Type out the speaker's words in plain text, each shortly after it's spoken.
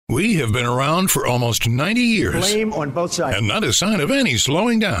We have been around for almost 90 years. Blame on both sides. And not a sign of any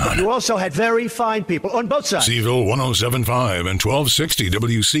slowing down. You also had very fine people on both sides. Seville 107.5 and 1260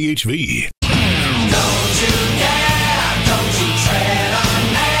 WCHV. Don't you dare, don't you tread on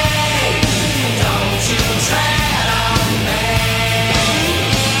me. Don't you tread on me.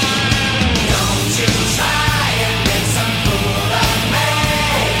 Don't you try and make some fool of me.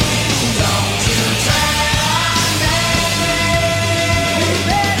 Don't you tread on me.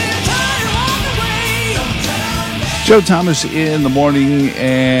 Better turn on the way. Don't tread on me. Joe Thomas in the morning,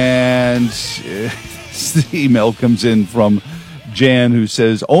 and the email comes in from Jan, who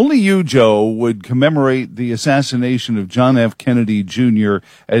says, only you, Joe, would commemorate the assassination of John F. Kennedy Jr.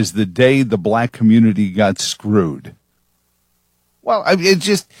 as the day the black community got screwed. Well,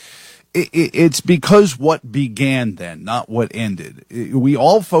 it's because what began then, not what ended. We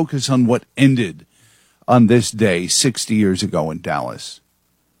all focus on what ended on this day 60 years ago in Dallas.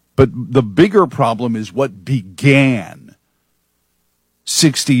 But the bigger problem is what began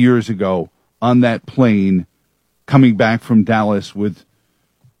 60 years ago on that plane coming back from Dallas with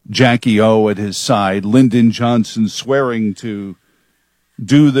Jackie O at his side, Lyndon Johnson swearing to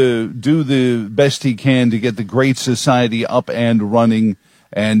do the best he can to get the Great Society up and running,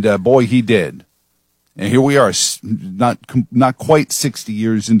 and boy, he did. And here we are, not quite 60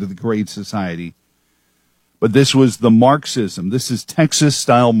 years into the Great Society, but this was the Marxism. This is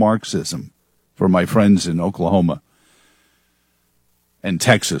Texas-style Marxism for my friends in Oklahoma and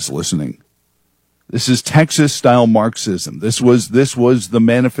Texas listening. This is Texas-style Marxism. This was the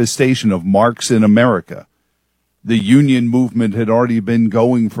manifestation of Marx in America. The union movement had already been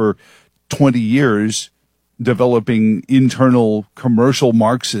going for 20 years, developing internal commercial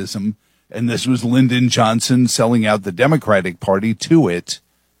Marxism, and this was Lyndon Johnson selling out the Democratic Party to it.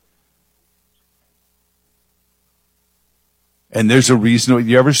 And there's a reason. Did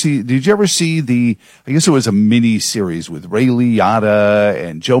you ever see I guess it was a mini series with Ray Liotta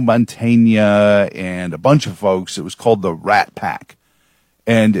and Joe Mantegna and a bunch of folks. It was called The Rat Pack.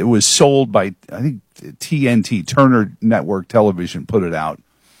 And it was sold by, I think, TNT, Turner Network Television put it out.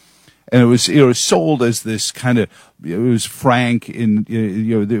 And it was sold as this kind of, it was Frank in,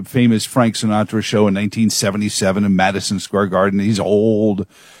 the famous Frank Sinatra show in 1977 in Madison Square Garden. He's old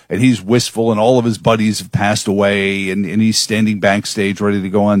and he's wistful and all of his buddies have passed away and he's standing backstage ready to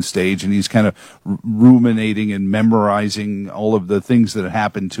go on stage and he's kind of ruminating and memorizing all of the things that had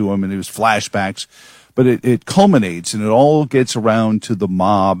happened to him and it was flashbacks. But it culminates and it all gets around to the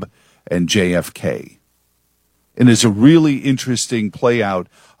mob and JFK. And it's a really interesting play out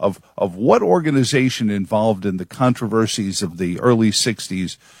of what organization involved in the controversies of the early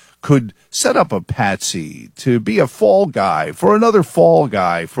 60s could set up a patsy to be a fall guy for another fall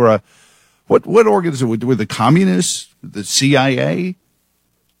guy for a, what organization, were the communists, the CIA,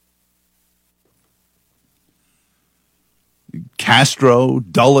 Castro,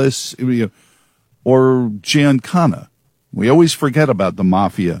 Dulles, or Giancana. We always forget about the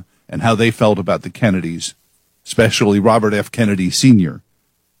mafia and how they felt about the Kennedys, especially Robert F. Kennedy Sr.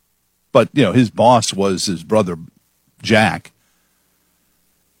 But, his boss was his brother, Jack.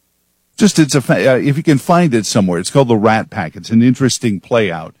 Just, if you can find it somewhere, it's called The Rat Pack. It's an interesting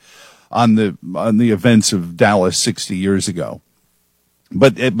play out on the events of Dallas 60 years ago.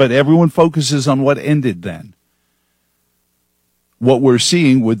 But everyone focuses on what ended then. What we're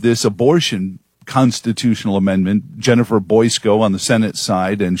seeing with this abortion constitutional amendment, Jennifer Boysko on the Senate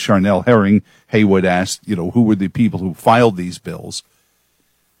side and Charnel Herring Haywood asked, who were the people who filed these bills.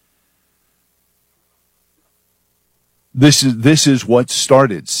 This is what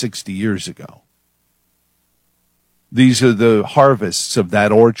started 60 years ago. These are the harvests of that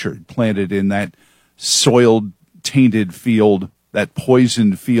orchard planted in that soiled, tainted field, that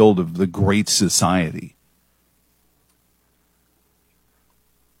poisoned field of the Great Society.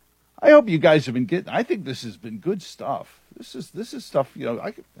 I hope you guys have been I think this has been good stuff. This is stuff,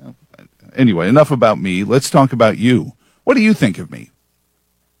 anyway, enough about me. Let's talk about you. What do you think of me?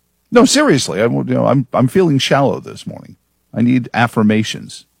 No, seriously, I'm feeling shallow this morning. I need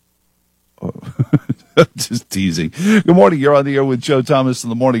affirmations. Oh, just teasing. Good morning. You're on the air with Joe Thomas in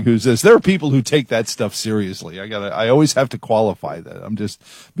the morning. Who says there are people who take that stuff seriously. I always have to qualify that. I'm just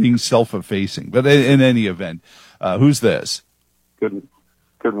being self-effacing. But in any event, who's this? Good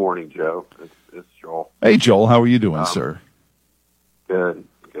morning, Joe. It's Joel. Hey, Joel. How are you doing, sir? Good.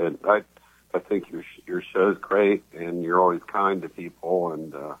 I think your show's great, and you're always kind to people,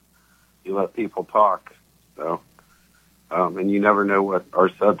 and you let people talk. So, and you never know what our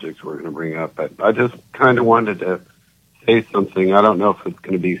subjects we're going to bring up. But I just kind of wanted to say something. I don't know if it's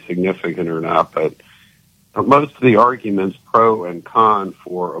going to be significant or not, but most of the arguments pro and con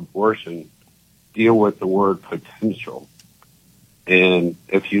for abortion deal with the word potential. And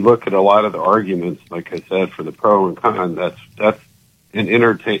if you look at a lot of the arguments, like I said, for the pro and con, that's an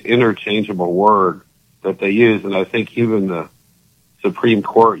interchangeable word that they use. And I think even the Supreme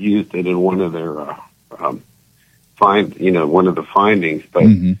Court used it in one of their one of the findings, but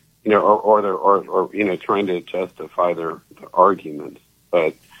or trying to justify their arguments.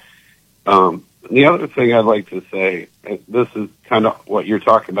 But the other thing I'd like to say, and this is kind of what you're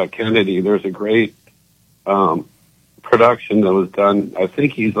talking about, Kennedy. There's a great production that was done. I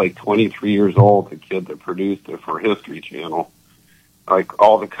think he's like 23 years old, the kid that produced it for History Channel. Like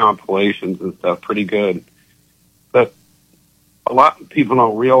all the compilations and stuff, pretty good. But a lot of people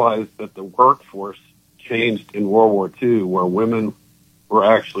don't realize that the workforce changed in World War II, where women were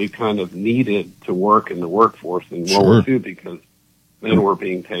actually kind of needed to work in the workforce in World War II because men were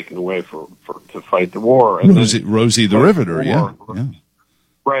being taken away to fight the war. And Rosie the Riveter, yeah.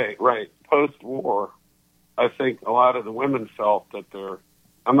 Right. Post-war, I think a lot of the women felt that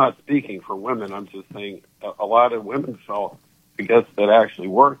I'm not speaking for women, I'm just saying a lot of women felt, because that actually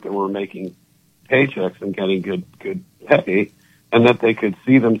worked and were making paychecks and getting good pay, and that they could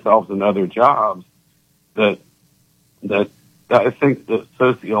see themselves in other jobs, that I think that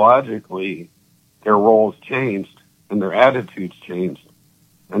sociologically their roles changed and their attitudes changed.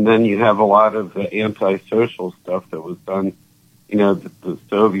 And then you have a lot of the antisocial stuff that was done. The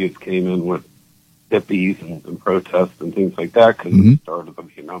Soviets came in with hippies and protests and things like that because of the start of the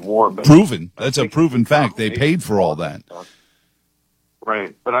Vietnam War. But proven. That's a proven fact. They paid for all that.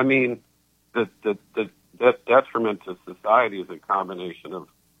 Right. But I mean, the detriment to society is a combination of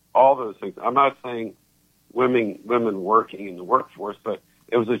all those things. I'm not saying women working in the workforce, but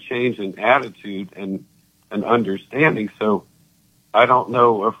it was a change in attitude and understanding. So I don't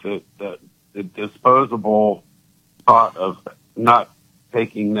know if the disposable thought of not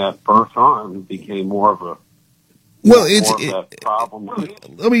taking that birth on became more of a problem.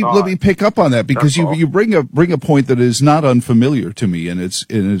 Let me pick up on that, because you bring a point that is not unfamiliar to me, and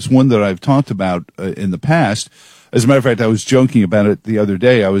it's one that I've talked about in the past. As a matter of fact, I was joking about it the other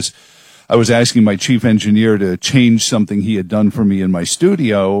day. I was asking my chief engineer to change something he had done for me in my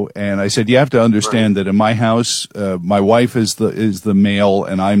studio, and I said, you have to understand that in my house, my wife is the male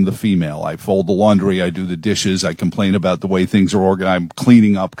and I'm the female. I fold the laundry, I do the dishes, I complain about the way things are organized, I'm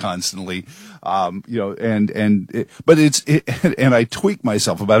cleaning up constantly. And I tweak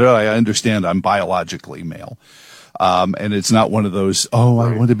myself about it. I understand I'm biologically male. And it's not one of those, I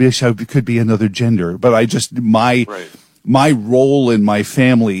want to be, I could be another gender, but my role in my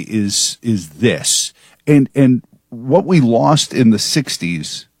family is this. And what we lost in the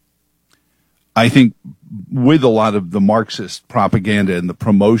 60s, I think, with a lot of the Marxist propaganda and the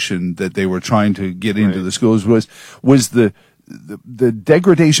promotion that they were trying to get into the schools was the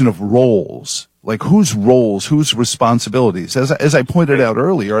degradation of roles. Like whose roles, whose responsibilities? As I pointed out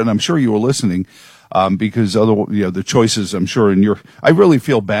earlier, and I'm sure you were listening, because the choices, I'm sure I really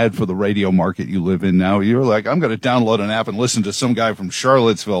feel bad for the radio market you live in now. You're like, I'm going to download an app and listen to some guy from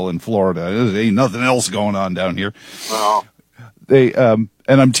Charlottesville in Florida. There ain't nothing else going on down here. Well, and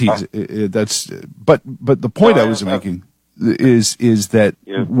I'm teasing. But the point I was making is that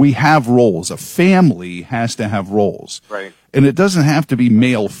we have roles. A family has to have roles. Right. And it doesn't have to be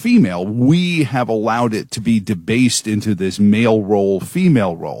male, female. We have allowed it to be debased into this male role,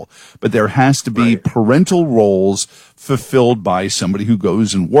 female role. But there has to be parental roles fulfilled by somebody who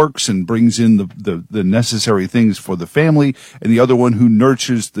goes and works and brings in the necessary things for the family, and the other one who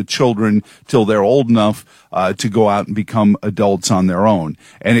nurtures the children till they're old enough to go out and become adults on their own.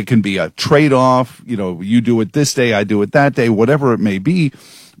 And it can be a trade-off. You do it this day, I do it that day, whatever it may be.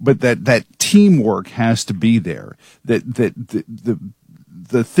 But that teamwork has to be there. That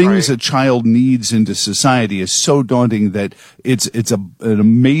the things a child needs into society is so daunting that it's an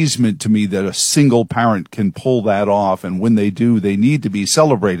amazement to me that a single parent can pull that off. And when they do, they need to be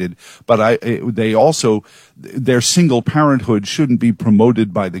celebrated. But their single parenthood shouldn't be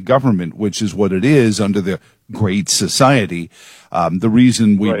promoted by the government, which is what it is under the Great Society. The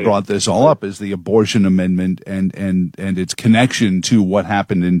reason we brought this all up is the abortion amendment and its connection to what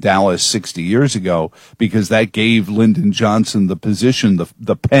happened in Dallas 60 years ago, because that gave Lyndon Johnson the position,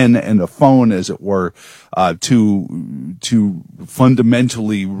 the pen and the phone, as it were, to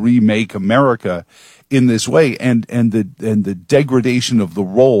fundamentally remake America in this way, and the degradation of the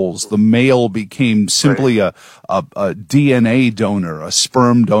roles. The male became simply a DNA donor, a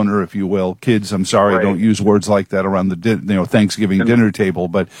sperm donor, if you will. Kids, I'm sorry, Right. don't use words like that around the Thanksgiving dinner table,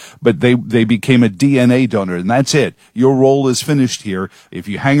 but they became a DNA donor, and that's it. Your role is finished here. If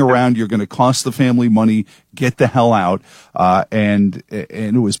you hang around, you're going to cost the family money. Get the hell out. And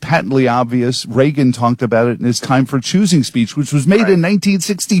it was patently obvious. Reagan talked about it in his Time for Choosing speech, which was made in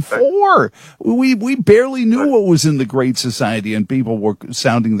 1964. We barely knew what was in the Great Society, and people were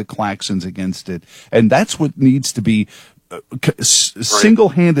sounding the claxons against it. And that's what needs to be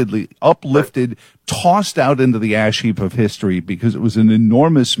single-handedly uplifted, tossed out into the ash heap of history, because it was an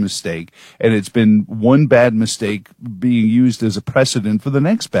enormous mistake, and it's been one bad mistake being used as a precedent for the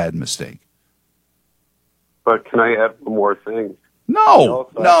next bad mistake. But can I add one more thing? No.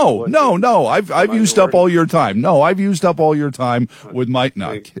 I've used up all your time. No, I've used up all your time with my,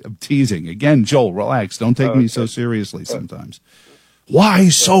 no, I'm teasing. Again, Joel, relax. Don't take me so seriously sometimes. Why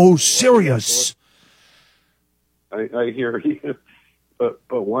so serious? I hear you. But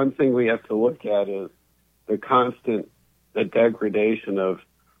one thing we have to look at is the degradation of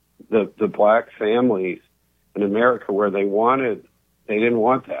the black families in America, where they didn't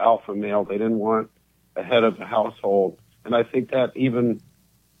want the alpha male. They didn't want a head of the household. And I think that even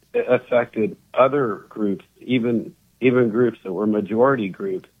affected other groups, even groups that were majority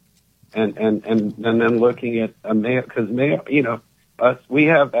groups. And then looking at a male, because male, we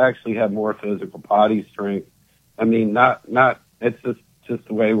have actually had more physical body strength. I mean, not it's just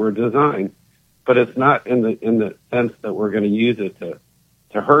the way we're designed, but it's not in the sense that we're going to use it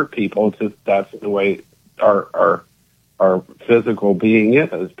to hurt people. It's just that's the way our physical being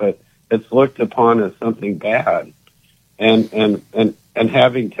is. But it's looked upon as something bad, and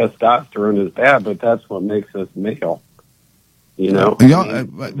having testosterone is bad, but that's what makes us male. Yeah,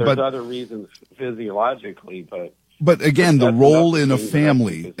 there's other reasons physiologically, But again, the that's role another in a thing that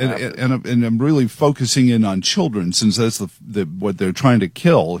family, I think is and I'm really focusing in on children, since that's what they're trying to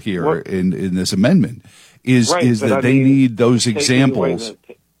kill here in this amendment, is that they need those examples.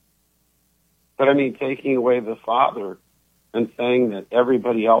 Taking away the father and saying that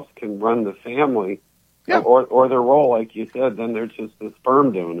everybody else can run the family, or their role, like you said, then they're just a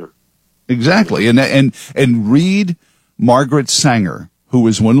sperm donor. Exactly, and read Margaret Sanger, who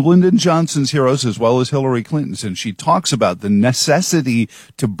was one of Lyndon Johnson's heroes as well as Hillary Clinton's, and she talks about the necessity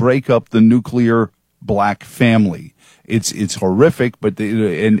to break up the nuclear black family. It's horrific, but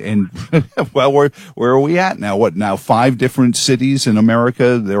well, where are we at now? What now? 5 different cities in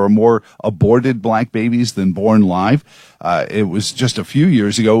America. There are more aborted black babies than born live. It was just a few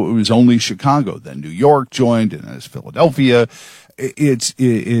years ago. It was only Chicago. Then New York joined, and as Philadelphia.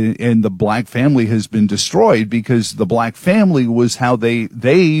 And the black family has been destroyed, because the black family was how they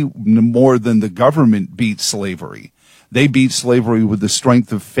more than the government beat slavery. They beat slavery with the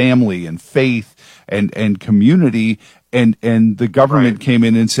strength of family and faith and community. And the government came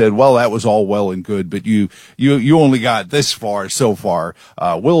in and said, well, that was all well and good, but you only got this far so far.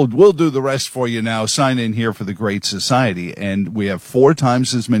 We'll do the rest for you now. Sign in here for the Great Society. And we have 4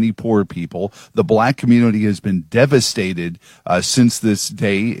 times as many poor people. The black community has been devastated, since this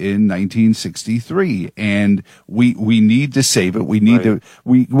day in 1963. And we need to save it. We need to,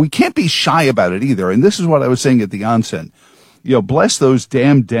 we can't be shy about it either. And this is what I was saying at the onset. Bless those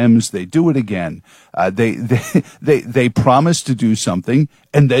damn Dems. They do it again. They promise to do something,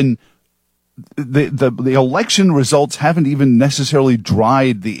 and then the election results haven't even necessarily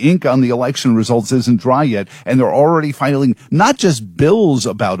dried. The ink on the election results isn't dry yet, and they're already filing not just bills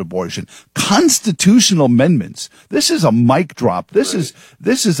about abortion, constitutional amendments. This is a mic drop. This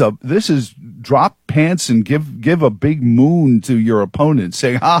is drop pants and give a big moon to your opponent,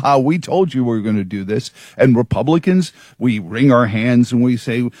 saying, "Ha ha, we told you we were going to do this." And Republicans, we wring our hands and we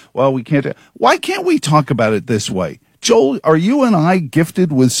say, "Well, we can't." Why can't we talk about it this way? Joel, are you and I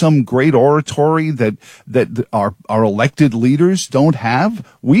gifted with some great oratory that our elected leaders don't have?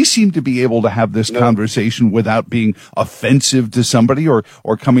 We seem to be able to have this conversation without being offensive to somebody or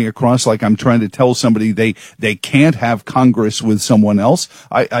coming across like I'm trying to tell somebody they can't have Congress with someone else.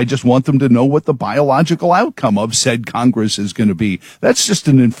 I just want them to know what the biological outcome of said Congress is going to be. That's just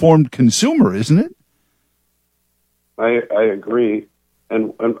an informed consumer, isn't it? I agree.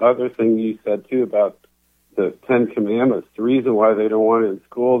 And other thing you said too about the 10 Commandments, the reason why they don't want it in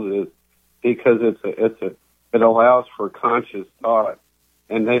schools is because it allows for conscious thought,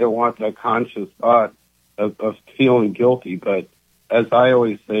 and they don't want that conscious thought of feeling guilty. But as I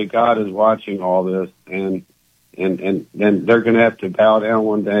always say, God is watching all this, and they're going to have to bow down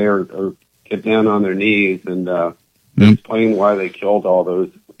one day or get down on their knees and explain why they killed all those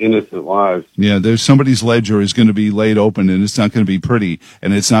innocent lives. Yeah, there's somebody's ledger is going to be laid open, and it's not going to be pretty,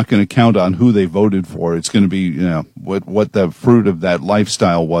 and it's not going to count on who they voted for. It's going to be, what the fruit of that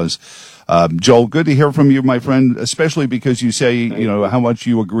lifestyle was. Joel, good to hear from you, my friend, especially because you say, how much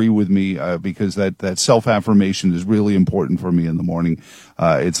you agree with me, because that self-affirmation is really important for me in the morning.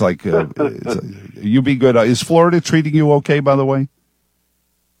 It's like, you be good. Is Florida treating you okay, by the way?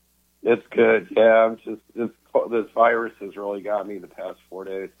 It's good. Yeah, I'm just, this virus has really got me the past 4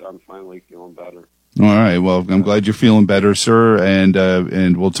 days, so I'm finally feeling better. All right. Well, I'm glad you're feeling better, sir,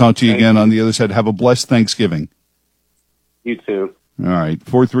 and we'll talk to you again on the other side. Have a blessed Thanksgiving. You too. All right,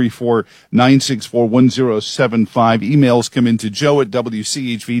 434-964-1075. Emails come into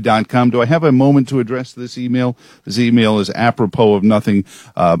joe@wchv.com. Do I have a moment to address this email? This email is apropos of nothing,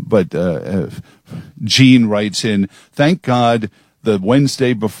 but Gene writes in, thank God the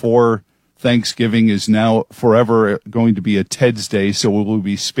Wednesday before Thanksgiving is now forever going to be a Ted's Day, so we will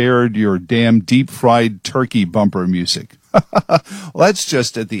be spared your damn deep-fried turkey bumper music. Well, that's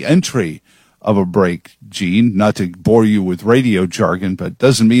just at the entry of a break, Gene. Not to bore you with radio jargon, but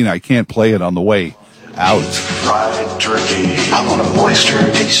doesn't mean I can't play it on the way out. Fried turkey. I want a moister,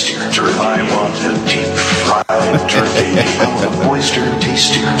 tastier turkey. I want a deep fried turkey. I want a moister,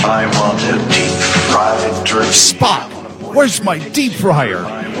 tastier. I want a deep fried turkey. Spock, where's my deep fryer?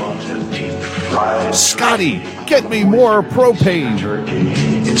 I want a deep fried Scotty, get me more propane. turkey.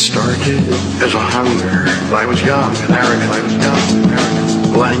 It started as a hunger. I was young and arrogant. I was young and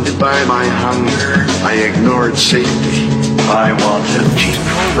arrogant. Blinded by my hunger, I ignored safety. I want a deep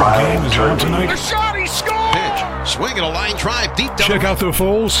fried turkey. Tonight, Pitch. Swing and a line drive deep down. check out the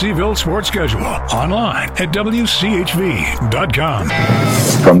full Seville sports schedule online at WCHV.com.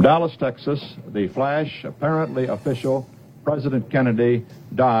 From Dallas, Texas, the flash, apparently official, President Kennedy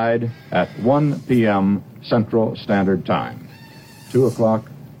died at 1 p.m. Central Standard Time, 2 o'clock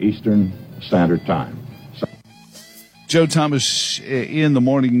Eastern Standard Time. Joe Thomas in the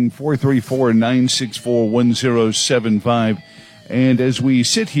morning, 434-964-1075. And as we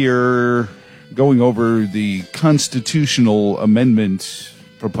sit here going over the constitutional amendment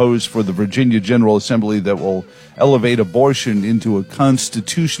proposed for the Virginia General Assembly that will elevate abortion into a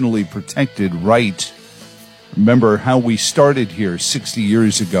constitutionally protected right, remember how we started here 60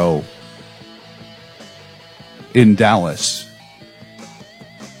 years ago in Dallas.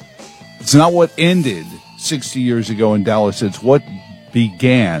 It's not what ended 60 years ago in Dallas. It's what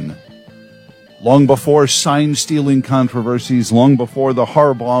began. Long before sign-stealing controversies, long before the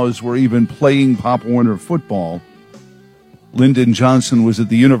Harbaughs were even playing Pop Warner football, Lyndon Johnson was at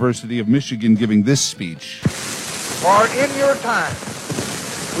the University of Michigan giving this speech. For in your time,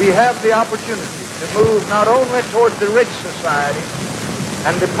 we have the opportunity to move not only toward the rich society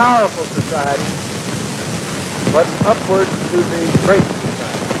and the powerful society, but upward to the great society.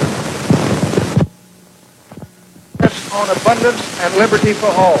 On abundance and liberty for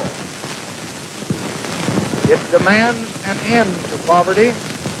all. It demands an end to poverty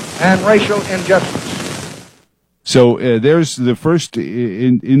and racial injustice. So there's the first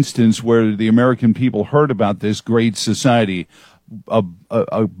instance where the American people heard about this great society, a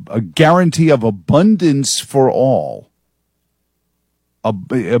guarantee of abundance for all.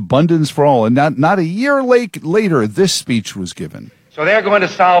 Abundance for all. And not a year later, this speech was given. So they're going to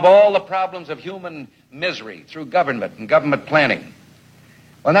solve all the problems of human misery through government and government planning.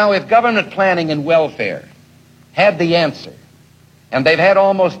 Well, now, if government planning and welfare had the answer, and they've had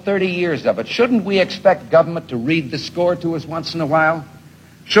almost 30 years of it, shouldn't we expect government to read the score to us once in a while?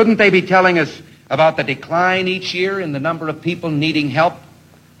 Shouldn't they be telling us about the decline each year in the number of people needing help,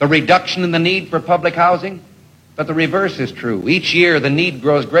 the reduction in the need for public housing? But the reverse is true. Each year the need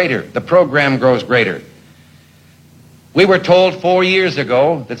grows greater, the program grows greater. We were told 4 years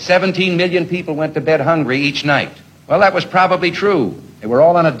ago that 17 million people went to bed hungry each night. Well, that was probably true. They were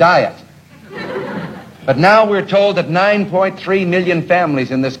all on a diet. But now we're told that 9.3 million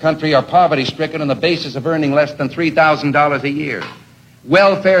families in this country are poverty-stricken on the basis of earning less than $3,000 a year.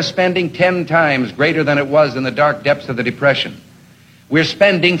 Welfare spending 10 times greater than it was in the dark depths of the Depression. We're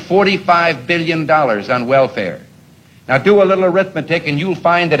spending $45 billion on welfare. Now, do a little arithmetic, and you'll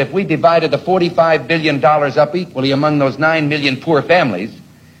find that if we divided the $45 billion up equally among those 9 million poor families,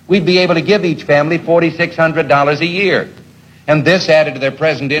 we'd be able to give each family $4,600 a year. And this, added to their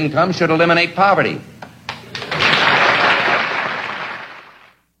present income, should eliminate poverty.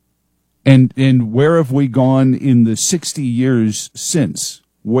 And where have we gone in the 60 years since?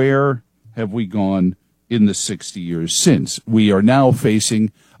 Where have we gone in the 60 years since? We are now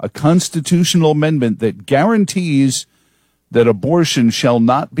facing a constitutional amendment that guarantees that abortion shall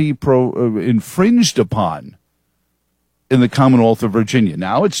not be infringed upon. in the Commonwealth of Virginia.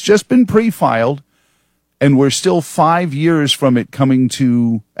 Now, it's just been pre-filed, and we're still 5 years from it coming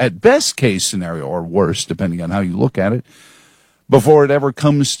to, at best case scenario, or worse, depending on how you look at it, before it ever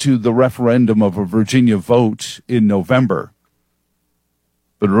comes to the referendum of a Virginia vote in November.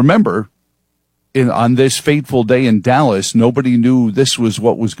 But remember, on this fateful day in Dallas, nobody knew this was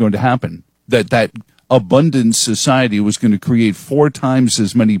what was going to happen, that abundant society was going to create 4 times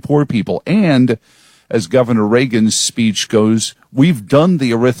as many poor people. And as Governor Reagan's speech goes, we've done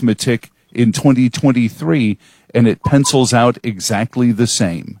the arithmetic in 2023, and it pencils out exactly the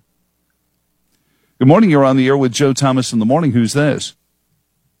same. Good morning. You're on the air with Joe Thomas in the morning. Who's this?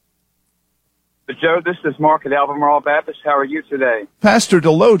 Joe, this is Mark at Albemarle Baptist. How are you today? Pastor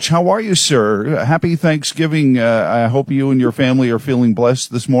DeLoach, how are you, sir? Happy Thanksgiving. I hope you and your family are feeling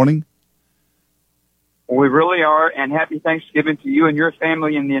blessed this morning. We really are, and happy Thanksgiving to you and your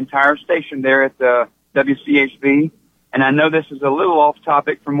family and the entire station there at WCHV. And I know this is a little off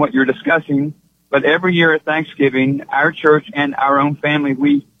topic from what you're discussing, but every year at Thanksgiving, our church and our own family,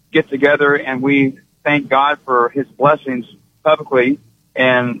 we get together and we thank God for his blessings publicly.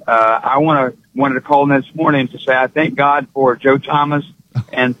 And I wanted to call in this morning to say I thank God for Joe Thomas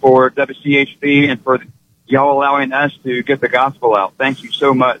and for WCHV and for y'all allowing us to get the gospel out. Thank you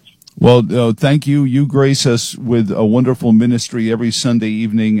so much. Well, thank you. You grace us with a wonderful ministry every Sunday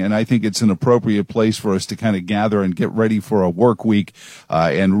evening, and I think it's an appropriate place for us to kind of gather and get ready for a work week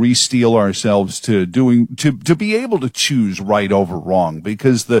and re-steel ourselves to be able to choose right over wrong,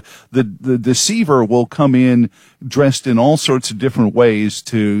 because the deceiver will come in dressed in all sorts of different ways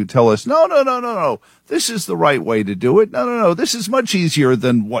to tell us, no, this is the right way to do it. No, this is much easier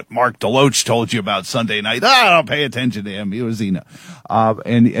than what Mark DeLoach told you about Sunday night. Don't pay attention to him. He was,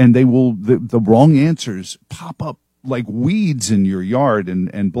 and they will, the wrong answers pop up like weeds in your yard,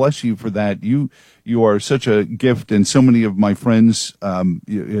 and bless you for that. You are such a gift, and so many of my friends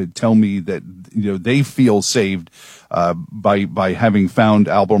tell me that they feel saved by having found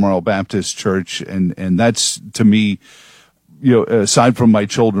Albemarle Baptist Church, and that's, to me, aside from my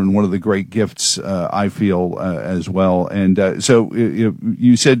children, one of the great gifts I feel as well. And so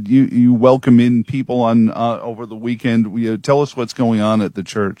you said you welcome in people on over the weekend. Tell us what's going on at the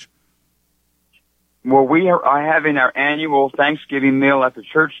church. Well, we are having our annual Thanksgiving meal at the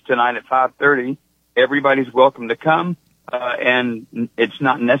church tonight at 5:30. Everybody's welcome to come, and it's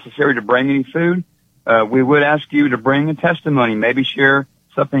not necessary to bring any food. We would ask you to bring a testimony, maybe share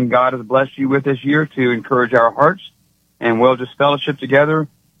something God has blessed you with this year to encourage our hearts, and we'll just fellowship together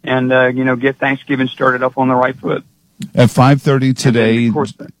and, get Thanksgiving started up on the right foot. At 5:30 today,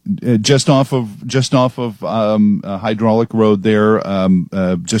 just off of Hydraulic Road there,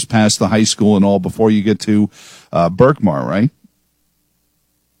 just past the high school and all, before you get to Berkmar, right?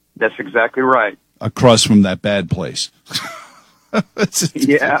 That's exactly right. Across from that bad place.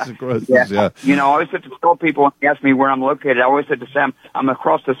 Yeah. I always have to tell people when they ask me where I'm located, I always have to say I'm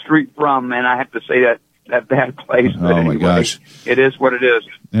across the street from, and I have to say that bad place. But anyway, my gosh. It is what it is.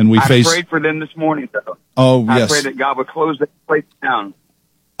 And I prayed for them this morning, though. Oh, yes. I pray that God would close that place down.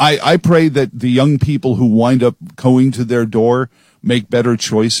 I pray that the young people who wind up going to their door make better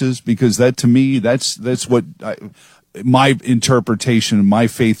choices, because that, to me, that's what my interpretation, my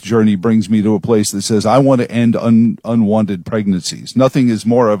faith journey brings me to a place that says I want to end unwanted pregnancies. Nothing is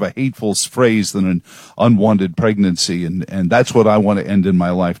more of a hateful phrase than an unwanted pregnancy, and that's what I want to end in my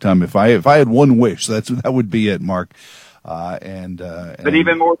lifetime. If I had one wish, that would be it, Mark. But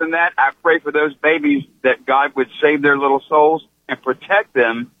even more than that, I pray for those babies that God would save their little souls and protect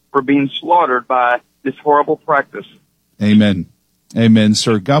them from being slaughtered by this horrible practice. Amen. Amen,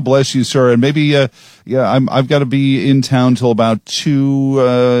 sir. God bless you, sir. And maybe, I've got to be in town till about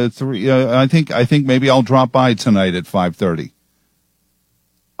 2, 3. I think maybe I'll drop by tonight at 5:30.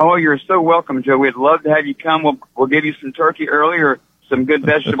 Oh, you're so welcome, Joe. We'd love to have you come. We'll give you some turkey early or some good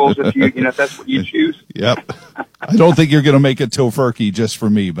vegetables if if that's what you choose. Yep. I don't think you're going to make a tofurkey just for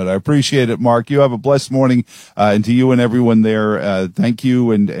me, but I appreciate it, Mark. You have a blessed morning, and to you and everyone there, thank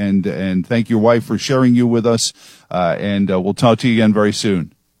you, and thank your wife for sharing you with us, and we'll talk to you again very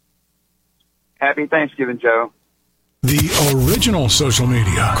soon. Happy Thanksgiving, Joe. The original social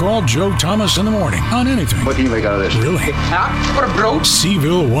media. Call Joe Thomas in the morning on anything. What do you make out of this? Really? What a bro.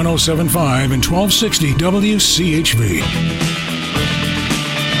 Seville 107.5 and 1260 WCHV.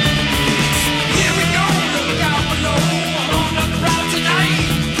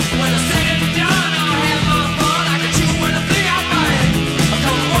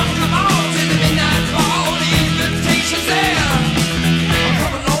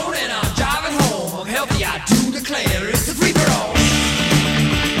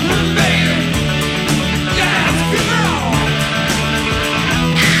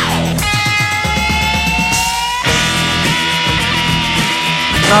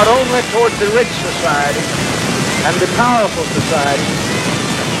 only toward the rich society and the powerful society,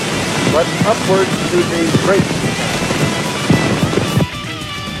 but upward to the great society.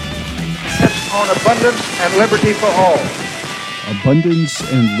 On abundance and liberty for all. Abundance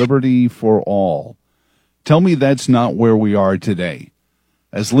and liberty for all. Tell me that's not where we are today.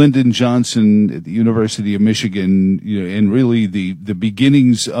 As Lyndon Johnson at the University of Michigan, and really the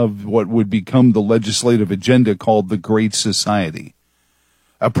beginnings of what would become the legislative agenda called the Great Society.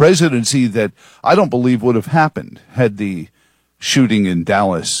 A presidency that I don't believe would have happened had the shooting in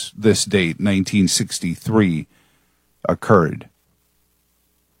Dallas this date, 1963, occurred.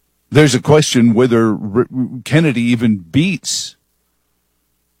 There's a question whether Kennedy even beats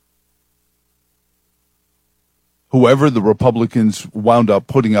whoever the Republicans wound up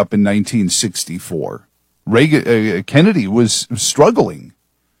putting up in 1964. Kennedy was struggling.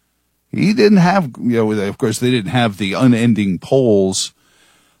 He didn't have, of course, they didn't have the unending polls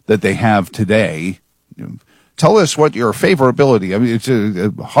that they have today. Tell us what your favorability. I mean, it's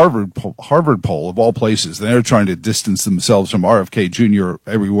a Harvard poll of all places. They're trying to distance themselves from RFK Jr.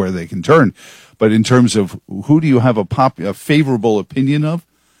 everywhere they can turn. But in terms of who do you have a favorable opinion of?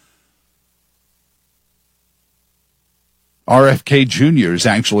 RFK Jr. is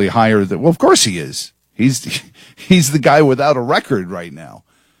actually higher than, well, of course he is. He's the guy without a record right now.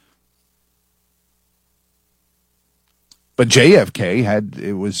 But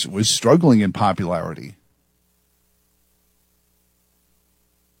JFK was struggling in popularity.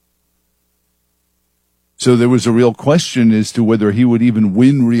 So there was a real question as to whether he would even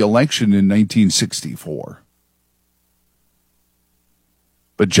win re-election in 1964.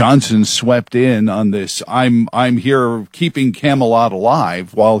 But Johnson swept in on this, I'm here keeping Camelot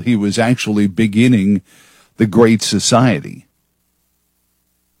alive, while he was actually beginning the Great Society.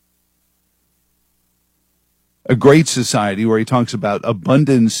 A great society where he talks about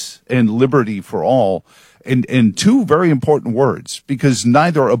abundance and liberty for all, and two very important words, because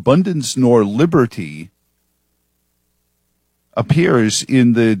neither abundance nor liberty appears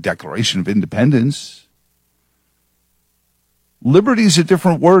in the Declaration of Independence. Liberty is a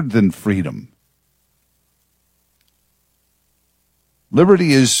different word than freedom.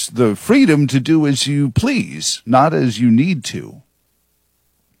 Liberty is the freedom to do as you please, not as you need to.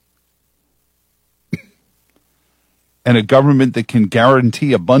 And a government that can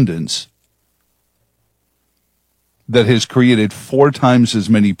guarantee abundance, that has created 4 times as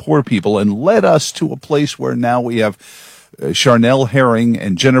many poor people and led us to a place where now we have Charnel Herring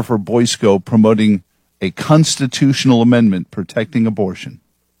and Jennifer Boysko promoting a constitutional amendment protecting abortion.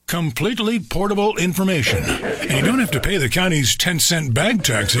 Completely portable information. And you don't have to pay the county's 10-cent bag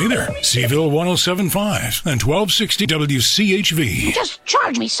tax either. Seville 107.5 and 1260 WCHV. Just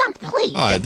charge me something, please.